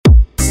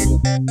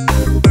Where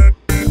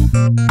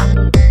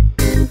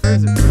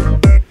is it, man?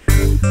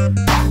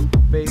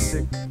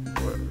 Basic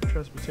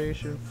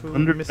transportation, food,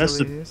 Under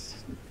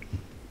miscellaneous,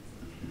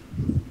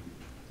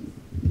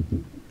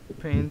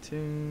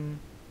 painting.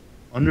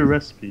 Under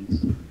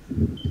recipes.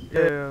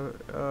 Yeah.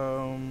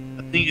 I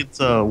think it's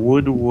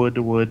wood,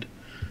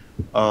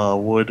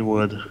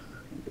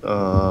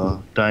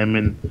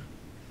 diamond,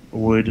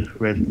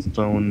 wood,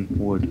 redstone,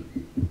 wood.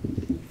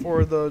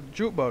 For the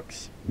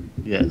jukebox.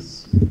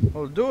 Yes.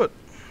 I'll do it.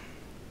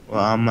 Well,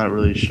 I'm not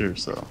really sure,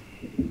 so.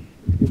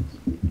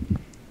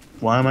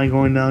 Why am I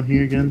going down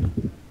here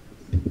again?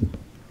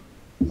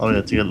 Oh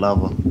yeah, to get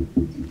lava.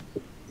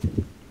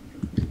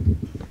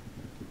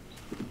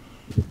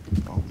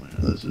 Oh my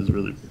god, this is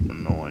really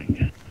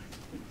annoying.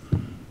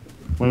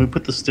 When we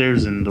put the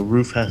stairs in, the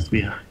roof has to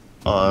be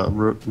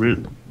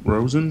risen.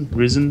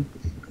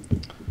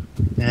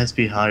 It has to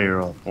be higher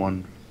up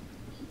one.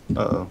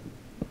 Uh-oh.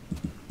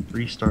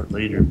 Restart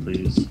later,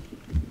 please.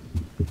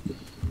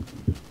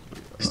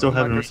 I still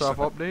haven't Microsoft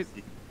restarted. update.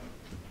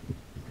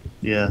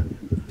 Yeah.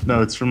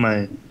 No, it's from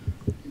my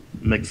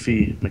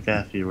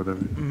McAfee or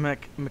whatever.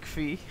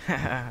 McPhee.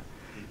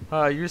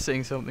 You're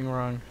saying something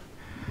wrong.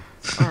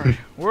 Alright,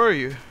 where are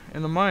you?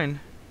 In the mine.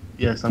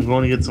 Yes, I'm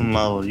going to get some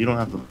lava. You don't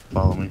have to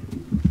follow me.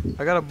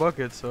 I got a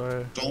bucket,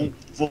 so Don't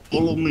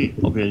follow me.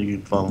 Okay, you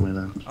can follow me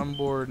then. I'm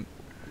bored.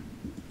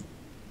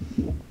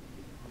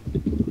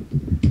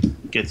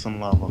 Get some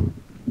lava.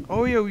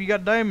 Oh yeah, we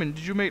got diamond.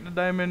 Did you make the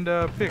diamond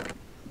pick?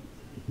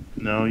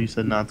 No, you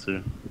said not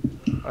to.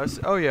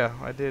 Oh yeah,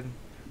 I did.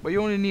 But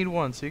you only need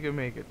one, so you can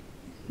make it.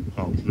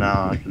 Oh,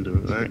 now I can do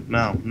it. Right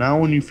now,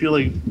 when you feel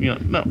like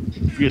no,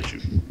 forget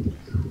you.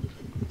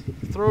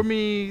 Throw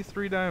me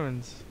 3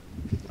 diamonds.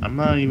 I'm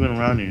not even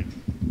around you.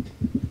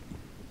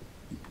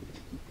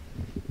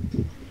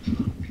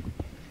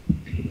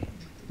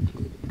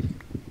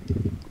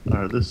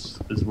 Alright, this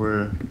is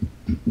where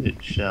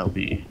it shall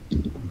be.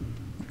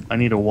 I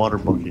need a water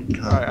bucket.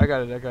 Alright, I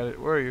got it.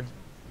 Where are you?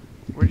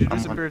 Where'd you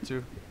disappear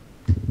to?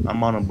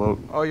 I'm on a boat.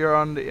 Oh, you're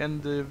on the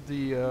end of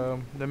the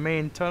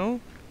main tunnel?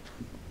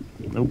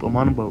 Nope, I'm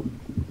on a boat.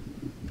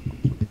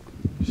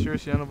 You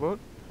seriously on a boat?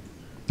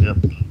 Yep.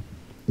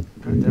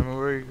 God damn it,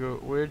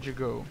 where'd you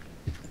go?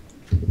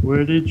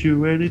 Where did you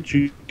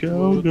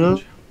go?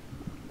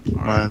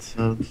 Alright.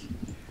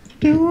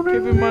 Keep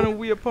in mind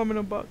we are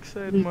permanent box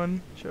side,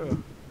 man. Sure.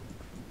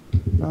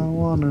 I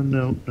wanna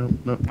know. No.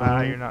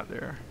 You're not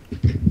there.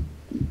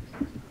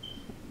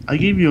 I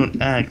gave you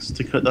an axe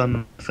to cut down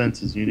the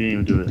fences. You didn't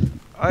even do it.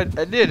 I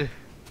did.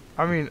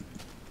 I mean.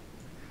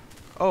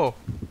 Oh.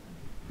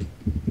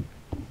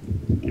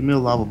 Give me the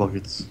lava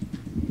buckets.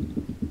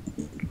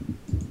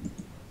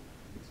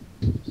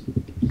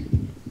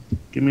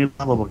 Give me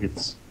lava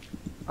buckets.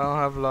 I don't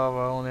have lava.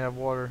 I only have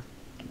water.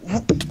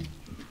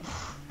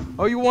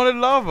 Oh, you wanted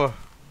lava?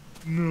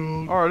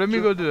 No. Alright, let me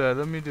go do that.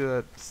 Let me do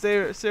that.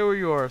 Stay where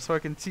you are so I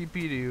can TP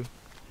to you.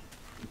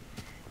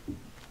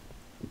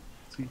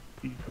 TP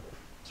to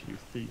your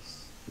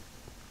face.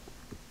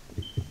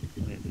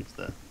 Wait, it's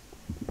that.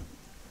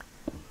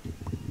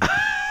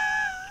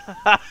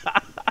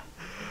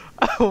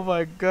 Oh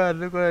my god,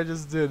 look what I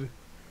just did.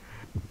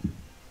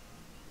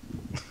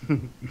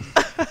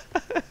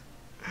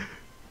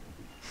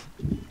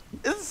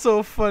 It's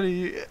so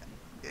funny.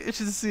 You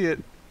should see it.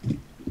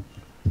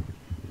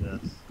 Yes.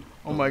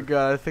 Oh my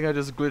god, I think I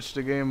just glitched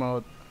the game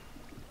out.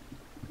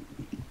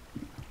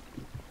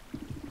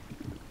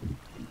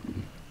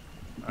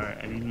 Alright,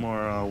 I need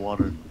more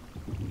water.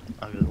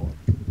 I'll get one.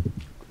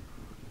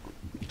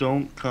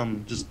 Don't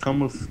come. Just come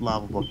with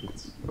lava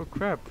buckets. Oh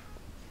crap.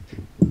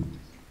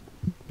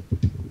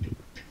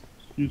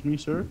 Excuse me,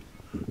 sir?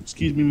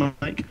 Excuse me,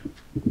 Mike?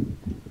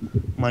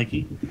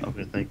 Mikey?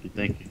 Okay, thank you.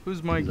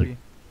 Who's Mikey?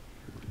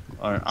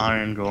 Our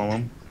iron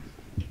golem.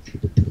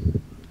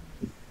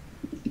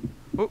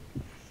 Oh.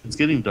 It's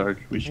getting dark.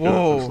 We should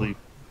go to sleep.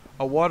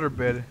 A water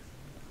bed.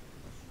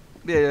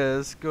 Yeah,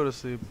 let's go to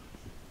sleep.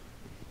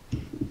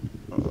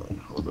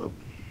 Hold up.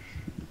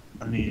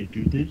 I need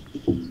to do this.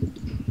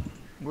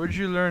 Where'd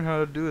you learn how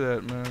to do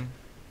that, man?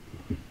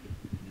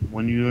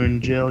 When you're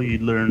in jail, you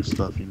learn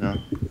stuff, you know?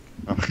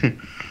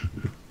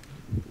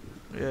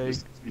 Yeah,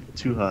 It's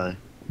too high.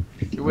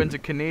 you went to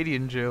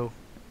Canadian jail.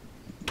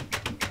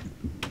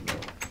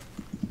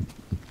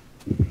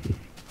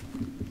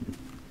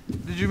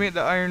 Did you make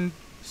the iron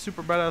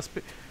super badass?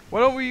 Why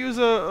don't we use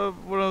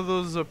one of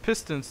those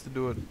pistons to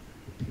do it?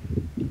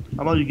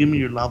 How about you give me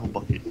your lava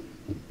bucket?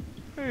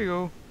 There you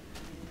go.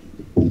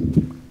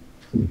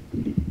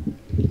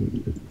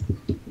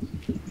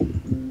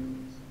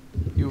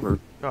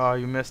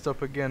 You messed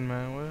up again,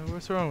 man.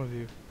 What's wrong with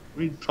you?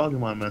 What are you talking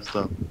about messed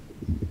up?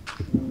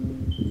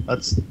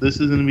 This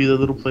is gonna be the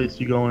little place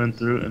you go in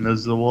through, and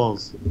there's the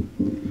walls.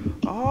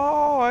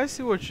 Oh, I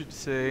see what you're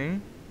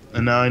saying.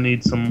 And now I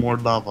need some more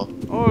lava.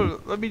 Oh,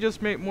 let me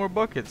just make more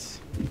buckets.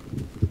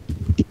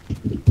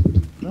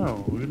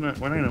 No, we're not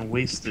gonna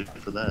waste it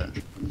for that.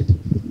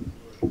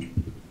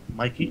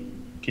 Mikey,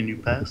 can you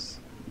pass?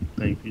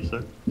 Thank you,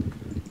 sir.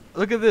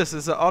 Look at this.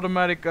 It's an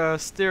automatic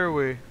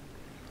stairway.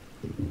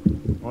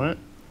 What?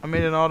 I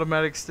made an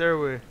automatic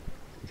stairway.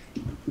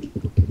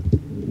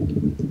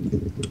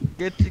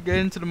 Get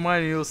into the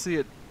mine and you'll see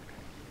it.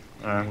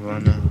 Alright, I'm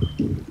going now.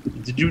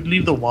 Did you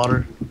leave the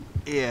water?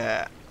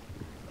 Yeah.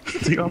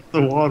 Take off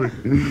the water.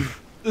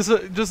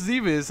 Just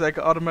leave it. It's like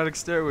an automatic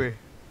stairway.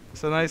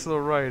 It's a nice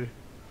little ride.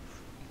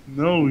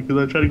 No, because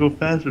I tried to go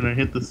faster and I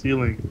hit the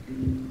ceiling.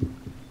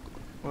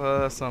 Well,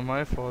 that's not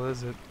my fault,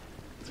 is it?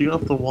 Take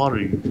off the water.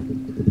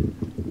 You.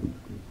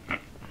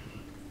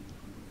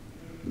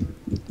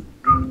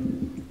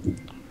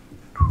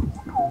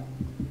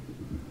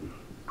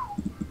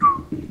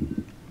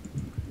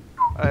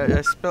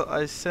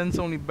 I sense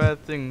only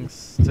bad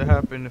things to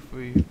happen if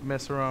we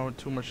mess around with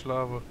too much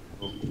lava.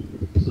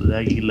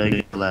 Laggy,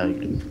 lag.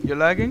 You're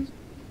lagging?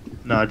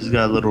 No, I just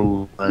got a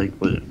little lag,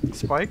 but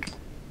Spike?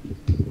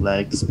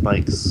 lag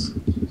spikes.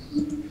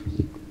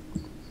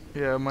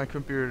 Yeah, my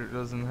computer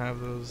doesn't have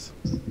those.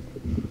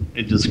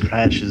 It just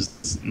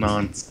crashes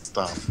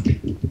non-stop.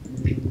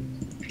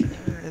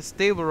 It's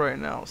stable right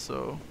now,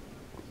 so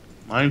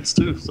Mine's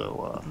too,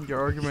 so your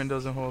argument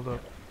doesn't hold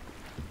up.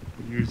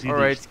 yours either.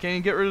 Alright, can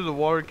you get rid of the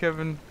water,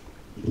 Kevin?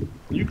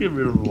 You get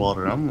rid of the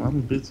water.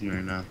 I'm busy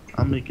right now.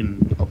 I'm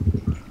making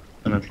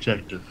an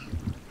objective.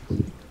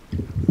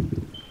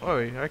 Oh,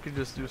 wait, I could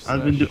just do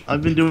slash.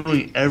 I've been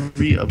doing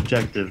every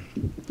objective.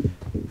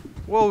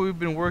 Well, we've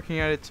been working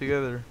at it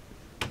together.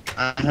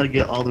 I had to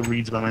get all the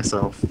reads by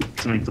myself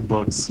to make the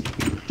books.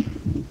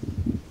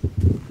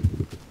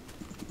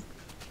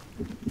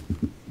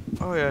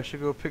 Oh yeah, I should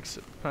go pick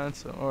some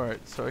plants.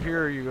 Alright, so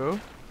here you go.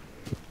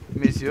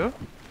 Monsieur.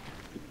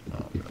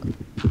 Oh, God.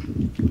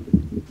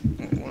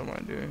 What am I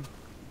doing?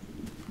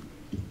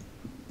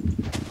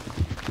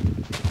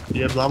 Do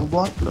you have lava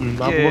block? I mean,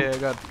 lava Yeah,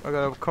 block? I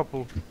got a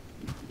couple.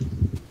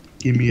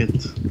 Give me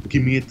it.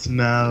 Give me it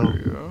now. There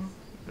you go.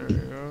 There you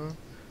go.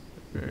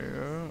 There you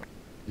go.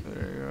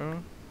 There you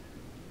go.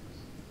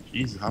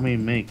 Jesus, how many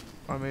make?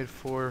 I made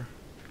 4.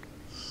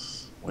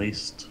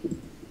 Waste.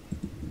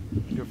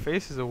 Your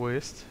face is a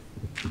waste.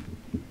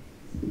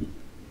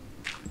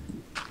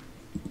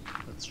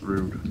 That's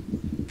rude.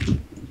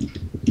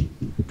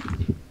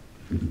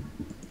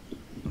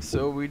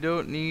 So we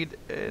don't need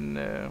an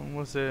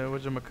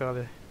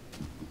whatchamacallit?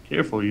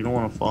 Careful, you don't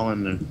want to fall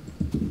in there.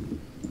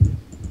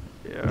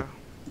 Yeah.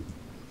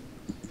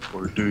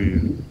 Or do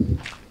you?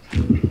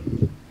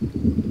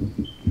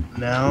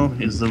 Now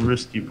is the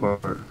risky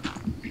part.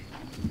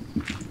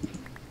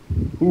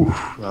 Oof,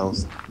 that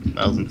was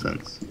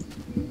intense.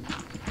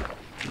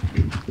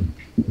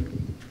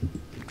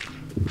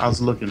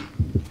 How's it looking?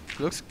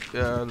 Looks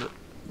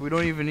we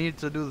don't even need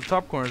to do the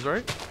top corners,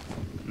 right?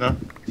 No?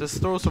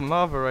 Just throw some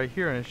lava right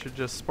here and it should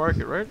just spark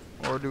it, right?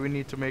 Or do we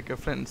need to make a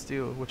flint and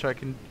steel, which I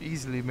can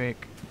easily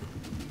make?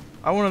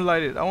 I want to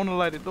light it. I want to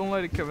light it. Don't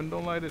light it, Kevin.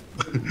 Don't light it.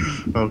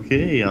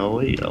 Okay, I'll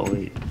wait.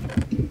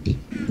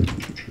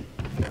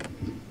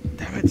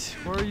 Damn it.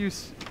 Where are you?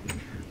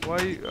 Why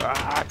are you?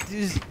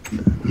 This,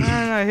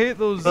 man, I hate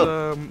those.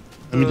 Let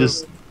me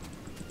just.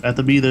 I have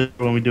to be there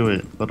when we do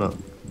it. Hold up.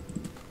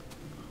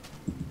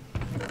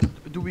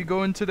 Do we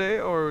go in today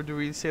or do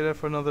we say that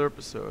for another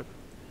episode?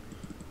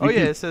 Oh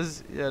yeah, it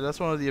says that's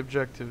one of the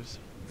objectives.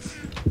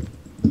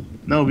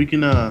 No, we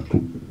can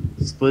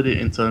split it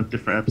into a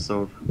different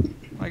episode.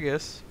 I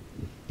guess.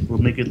 We'll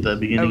make it the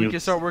beginning. And we of can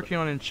start working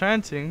on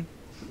enchanting.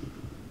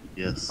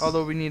 Yes.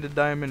 Although we need a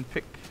diamond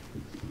pick.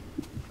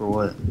 For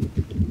what?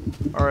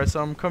 Alright,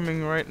 so I'm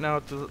coming right now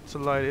to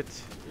light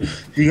it.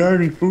 You got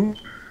any food?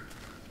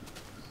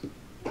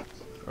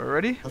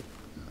 Already?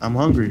 I'm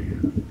hungry.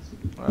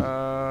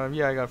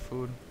 Yeah, I got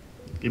food.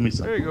 Give me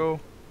some. There you go.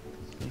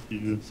 Thank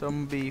you.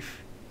 Some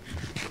beef.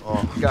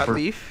 Oh, Got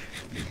beef?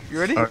 You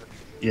ready?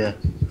 Yeah.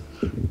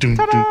 Doom,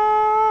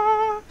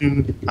 Ta-da!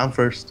 doom, doom. I'm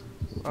first.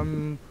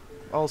 I'm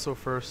also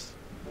first.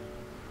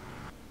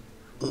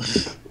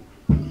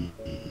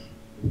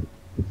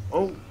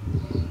 Oh.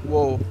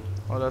 Whoa.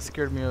 Oh, that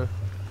scared me.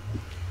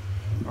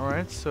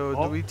 Alright, so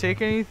do we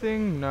take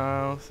anything? No,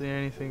 I don't see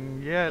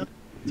anything yet.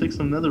 Take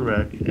some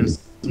netherrack and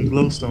some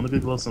glowstone. Look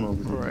at glowstone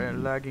over there. Alright,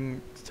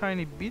 lagging a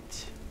tiny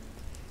bit.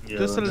 Yeah,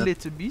 Just a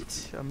little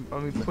bit.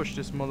 Let me push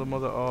this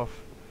mother off.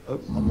 Oh,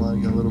 I'm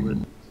lagging a little bit.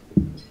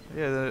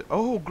 Yeah,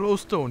 oh,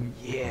 glowstone.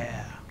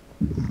 Yeah.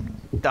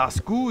 That's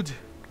good.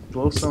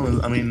 Glowstone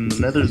is, I mean,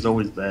 nether is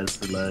always bad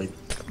for lag.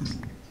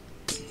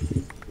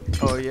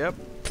 Oh, yep.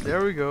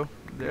 There we go.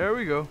 There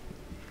we go.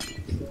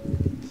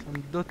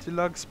 Some dirty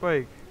lag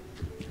spike.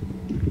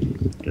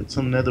 Get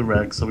some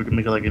netherrack so we can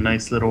make like a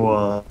nice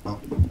little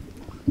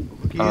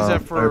We can use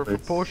that for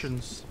fireplace.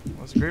 potions.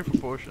 That's great for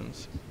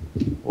potions.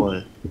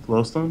 What?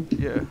 Glowstone?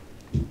 Yeah.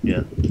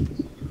 Yeah.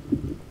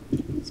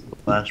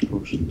 Splash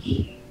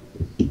potions.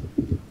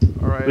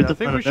 Alright, I think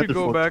find we a should nether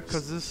go back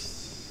fortress. because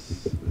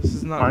this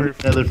is not Find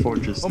very. nether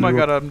fortress. Oh my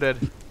god, I'm dead.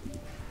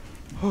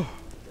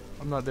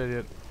 I'm not dead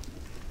yet.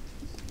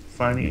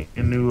 Finding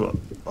a new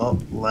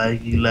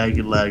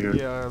lagger.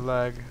 Yeah,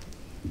 lag.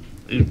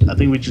 I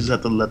think we just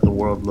have to let the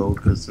world load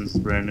because since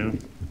it's brand new.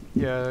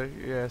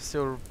 Yeah,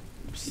 still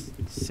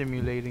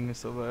simulating and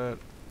stuff like that.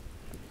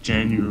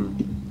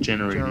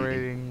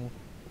 generating.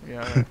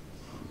 Yeah.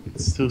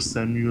 It's still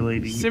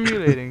simulating.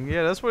 Simulating.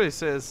 Yeah, that's what it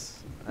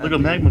says. Look, a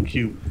magma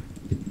cube.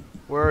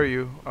 Where are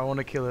you? I want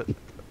to kill it.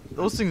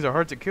 Those things are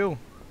hard to kill.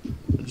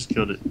 I just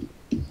killed it.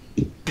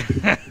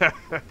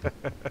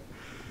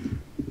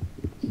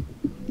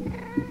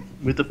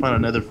 We have to find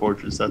another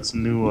fortress. That's a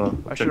new I should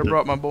have objective.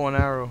 brought my bow and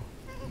arrow.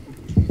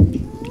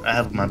 I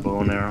have my bow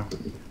and arrow.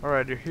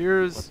 Alright,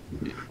 here's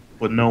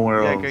But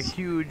nowhere like a else.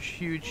 huge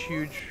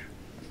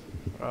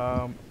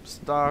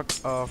stock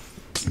of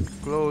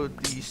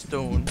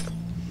glowstone.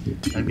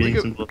 I'm getting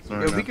some glowstone right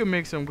Yeah, now. we can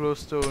make some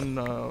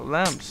glowstone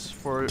lamps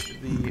for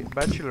the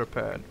bachelor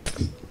pad.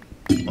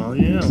 Oh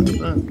yeah, look at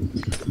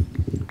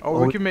that. Oh,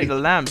 Oh, we can make the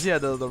lamps. Yeah,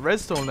 the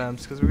redstone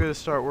lamps, because we're gonna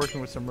start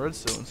working with some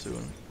redstone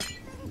soon.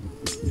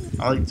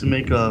 I like to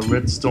make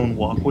redstone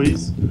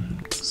walkways.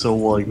 So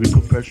like we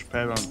put pressure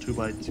pad on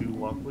 2x2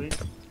 walkway,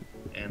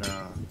 and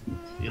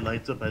it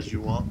lights up as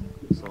you walk.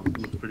 So it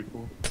looks pretty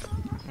cool.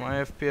 My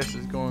FPS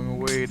is going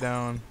way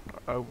down.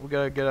 We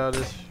gotta get out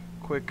of this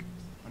quick.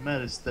 I'm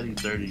at a steady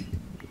 30.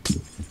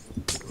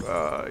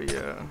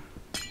 Yeah.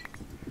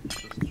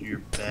 Just your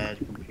bad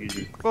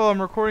computer. Well,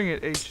 I'm recording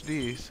at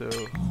HD, so.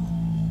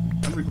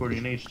 I'm recording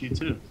in HD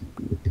too.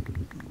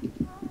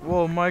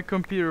 Well, my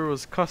computer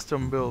was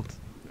custom built.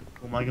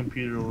 Well, my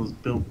computer was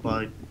built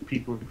by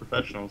people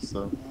professionals,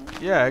 so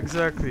Yeah,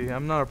 exactly.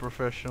 I'm not a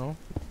professional.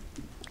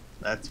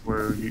 that's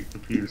where your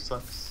computer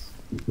sucks.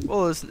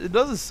 Well, it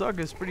doesn't suck.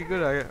 It's pretty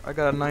good. I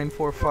got a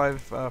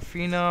 945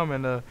 Phenom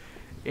and a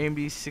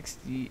AMD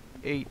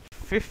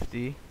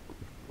 6850.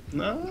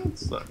 No, it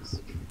sucks.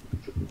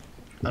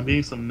 I'm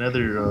getting some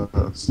nether,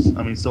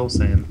 soul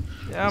sand.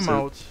 Yeah, I'm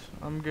out.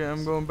 I'm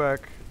going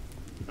back.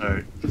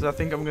 Alright, Because I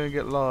think I'm going to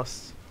get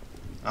lost.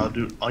 all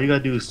you gotta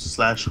do is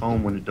slash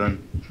home when you're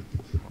done.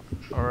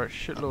 Alright,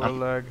 shitload of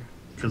lag.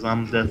 Cause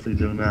I'm definitely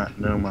doing that,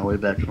 and then on my way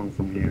back home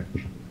from here.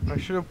 I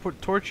should have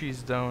put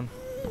torches down.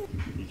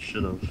 You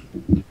should've.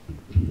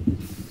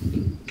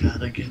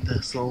 Gotta get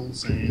that soul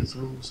sand,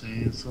 soul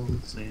sand, soul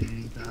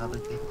sand. Gotta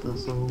get the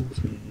soul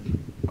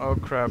sand. Oh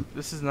crap,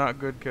 this is not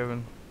good,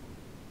 Kevin.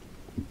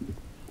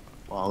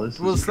 Wow, this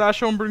Will is slash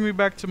home bring me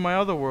back to my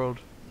other world?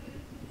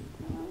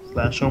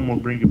 slash home will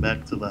bring you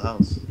back to the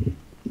house.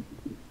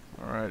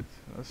 Alright,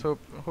 let's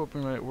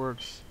hoping that it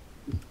works.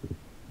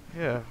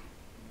 Yeah,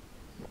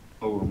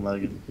 Oh, I'm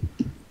lagging.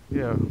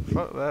 yeah,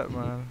 fuck that,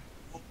 man.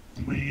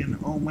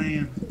 Oh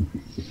man,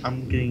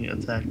 I'm getting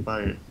attacked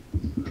by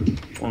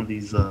one of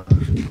these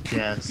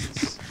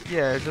ghasts.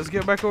 Yeah, just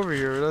get back over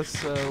here.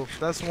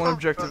 That's one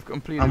objective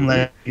completed. I'm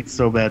lagging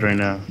so bad right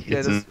now.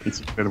 Yeah, It's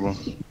incredible.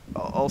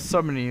 I'll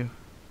summon you.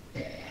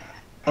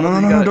 Oh, no,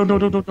 You no, gotta- no,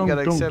 don't, you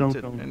gotta accept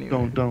it anyway.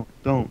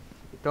 don't.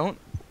 Don't?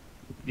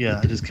 Yeah,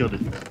 I just killed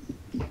it. It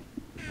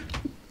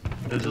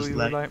was Do just you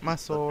lagging like my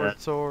just like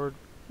sword? that.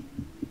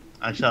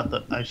 I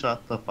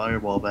shot the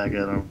fireball back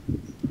at him.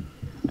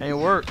 And it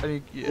worked.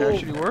 And it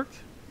actually worked?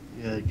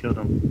 Yeah, I killed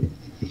him.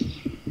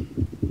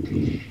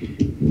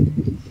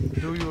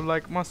 Do you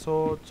like my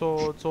sword,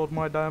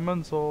 my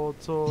diamond sword?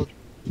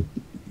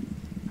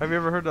 Have you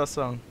ever heard that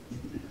song?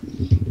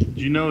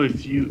 Do you know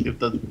if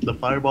the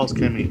fireball's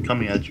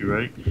coming at you,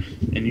 right?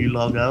 And you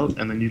log out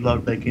and then you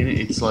log back in,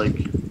 it's like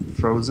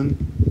frozen.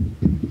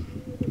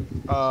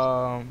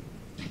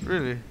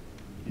 Really?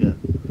 Yeah.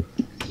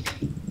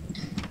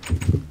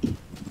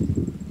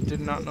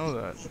 Did not know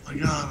that. Oh my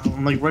god,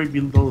 I'm like right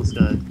below this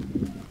guy.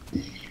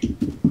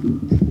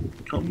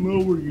 Come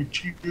over, you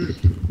cheater.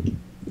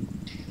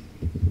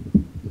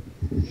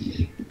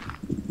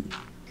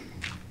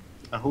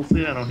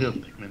 Hopefully I don't hit a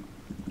pigman.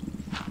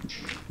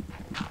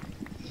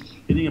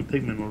 Hitting a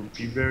pigman would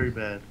be very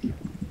bad.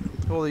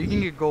 Well, you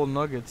can get gold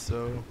nuggets,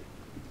 so.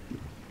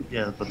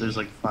 Yeah, but there's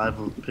like 5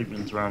 of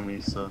pigments around me,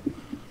 so.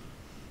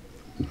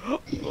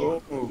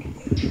 Oh.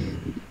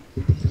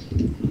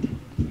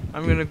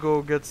 I'm gonna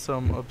go get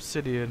some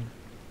obsidian.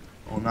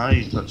 Oh, now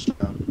you touched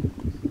down.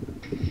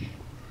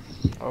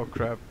 Oh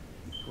crap.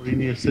 What do you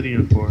need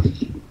obsidian for?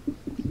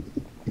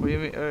 What do you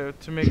mean?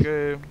 To make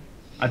a.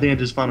 I think I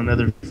just found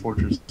another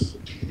fortress.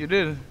 You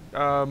did.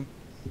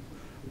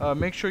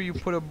 Make sure you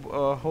put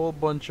a whole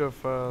bunch of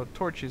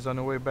torches on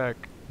the way back.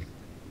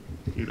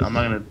 Dude,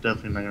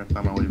 definitely not gonna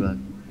find my way back.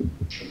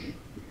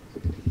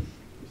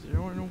 Is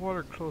there any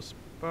water close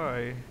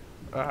by?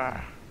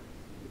 Ah.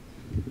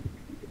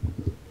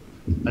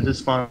 I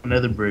just found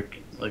another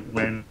brick, like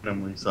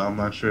randomly, so I'm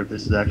not sure if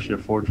this is actually a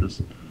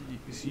fortress.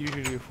 It's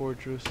usually a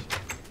fortress.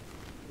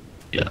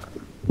 Yeah,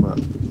 but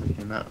I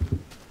cannot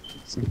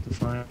seem to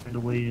find a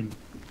way in.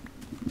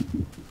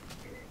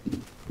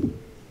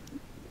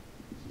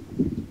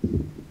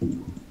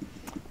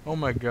 Oh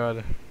my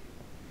god.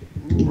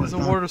 Ooh, There's a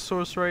water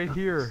source right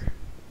here.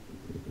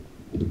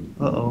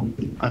 Uh-oh.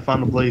 I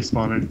found a blaze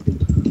spawner.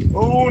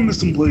 Oh, and there's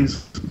some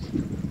blaze.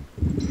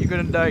 You're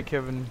gonna die,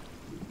 Kevin.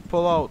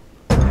 Pull out.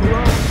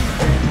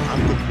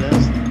 I'm the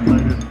best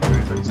fighter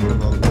there. I just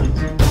killed all the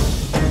blaze.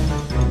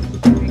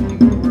 We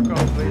can work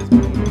on blaze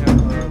when we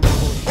have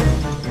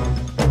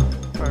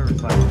fire.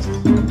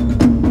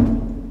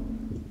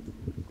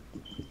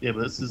 Yeah,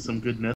 but this is some good